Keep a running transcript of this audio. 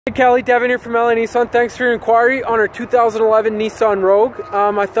Hey Kelly, Devin here from LA Nissan. Thanks for your inquiry on our 2011 Nissan Rogue.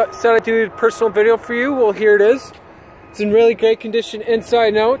 I said I'd do a personal video for you. Well, here it is. It's in really great condition inside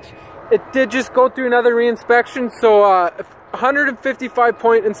and out. It did just go through another re-inspection, so 155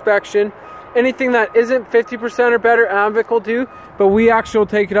 point inspection. Anything that isn't 50% or better, AMVIC will do, but we actually will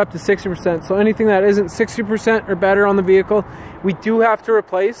take it up to 60%. So anything that isn't 60% or better on the vehicle, we do have to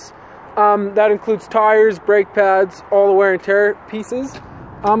replace. That includes tires, brake pads, all the wear and tear pieces.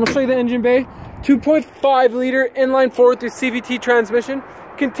 I'll show you the engine bay. 2.5 liter inline four with CVT transmission.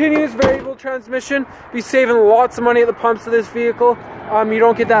 Continuous variable transmission. Be saving lots of money at the pumps of this vehicle. You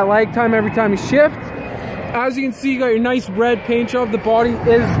don't get that lag time every time you shift. As you can see, you got your nice red paint job. The body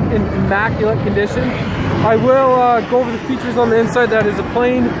is in immaculate condition. I will go over the features on the inside. That is a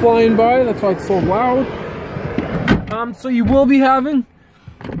plane flying by. That's why it's so loud. So you will be having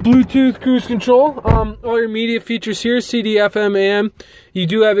Bluetooth cruise control, all your media features here, CD, FM, AM. You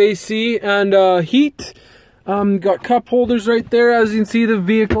do have AC and heat. Got cup holders right there. As you can see, the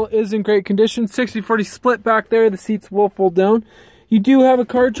vehicle is in great condition. 60/40 split back there. The seats will fold down. You do have a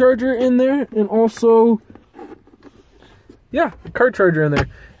car charger in there, and also, yeah, a car charger in there.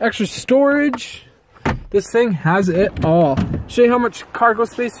 Extra storage. This thing has it all. Show you how much cargo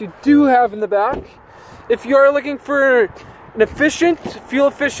space you do have in the back. If you are looking for an efficient, fuel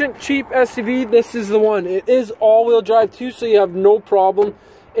efficient, cheap SUV, this is the one. It is all-wheel drive too, so you have no problem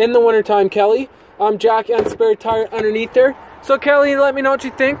in the wintertime, Kelly. Jack and spare tire underneath there. So Kelly, let me know what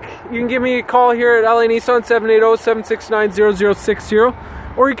you think. You can give me a call here at LA Nissan, 780-769-0060,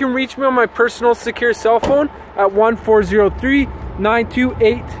 or you can reach me on my personal secure cell phone at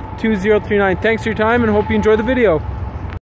 1403-928-2039. Thanks for your time and hope you enjoy the video.